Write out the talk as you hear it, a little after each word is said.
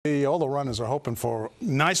all the runners are hoping for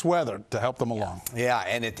nice weather to help them along. Yeah,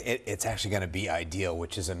 and it's actually going to be ideal,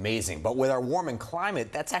 which is amazing. But with our warming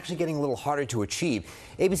climate, that's actually getting a little harder to achieve.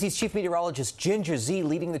 ABC's chief meteorologist Ginger Z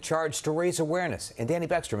leading the charge to raise awareness. And Dani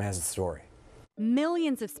Beckstrom has the story.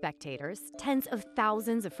 Millions of spectators, tens of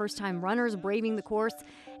thousands of first-time runners braving the course,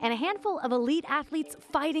 and a handful of elite athletes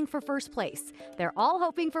fighting for first place. They're all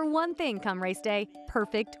hoping for one thing come race day: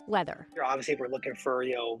 perfect weather. Obviously, we're looking for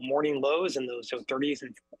morning lows in those 30s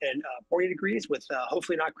and 40 degrees, with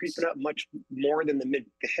hopefully not creeping up much more than the mid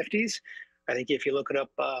 50s. I think if you look it up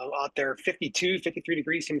out there, 52, 53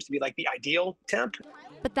 degrees seems to be like the ideal temp.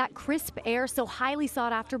 But that crisp air, so highly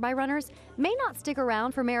sought after by runners, may not stick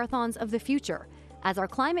around for marathons of the future. As our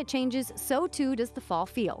climate changes, so too does the fall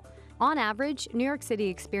feel. On average, New York City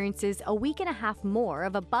experiences a week and a half more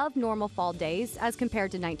of above normal fall days as compared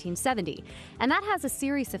to 1970, and that has a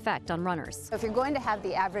serious effect on runners. If you're going to have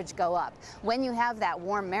the average go up, when you have that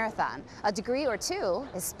warm marathon, a degree or two,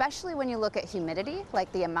 especially when you look at humidity,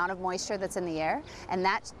 like the amount of moisture that's in the air, and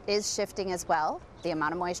that is shifting as well, the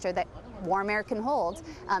amount of moisture that warm air can hold,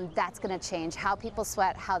 that's going to change how people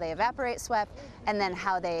sweat, how they evaporate sweat, and then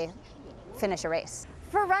how they finish a race.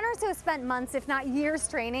 For runners who have spent months, if not years,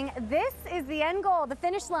 training, this is the end goal, the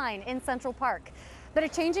finish line in Central Park. But a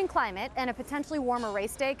changing climate and a potentially warmer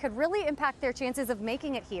race day could really impact their chances of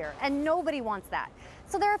making it here, and nobody wants that.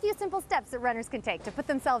 So there are a few simple steps that runners can take to put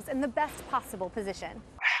themselves in the best possible position.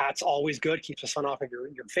 Hat's always good, keeps the sun off of your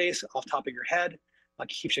face, off top of your head,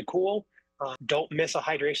 keeps you cool. Don't miss a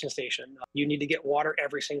hydration station. You need to get water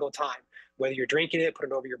every single time. Whether you're drinking it, put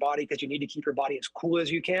it over your body, because you need to keep your body as cool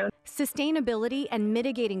as you can. Sustainability and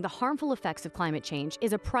mitigating the harmful effects of climate change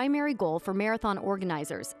is a primary goal for marathon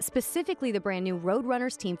organizers, specifically the brand new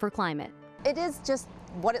Roadrunners Team for Climate. It is just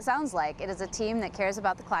what it sounds like. It is a team that cares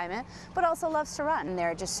about the climate, but also loves to run. And there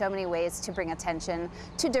are just so many ways to bring attention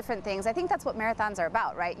to different things. I think that's what marathons are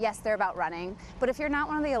about, right? Yes, they're about running, but if you're not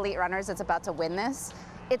one of the elite runners that's about to win this,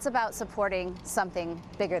 it's about supporting something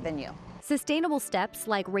bigger than you. Sustainable steps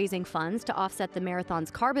like raising funds to offset the marathon's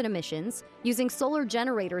carbon emissions, using solar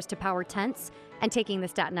generators to power tents, and taking the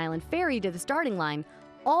Staten Island Ferry to the starting line,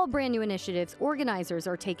 all brand new initiatives organizers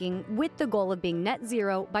are taking with the goal of being net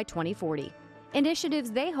zero by 2040.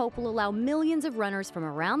 Initiatives they hope will allow millions of runners from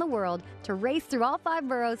around the world to race through all 5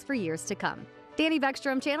 boroughs for years to come. Dani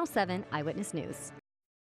Beckstrom, Channel 7 Eyewitness News.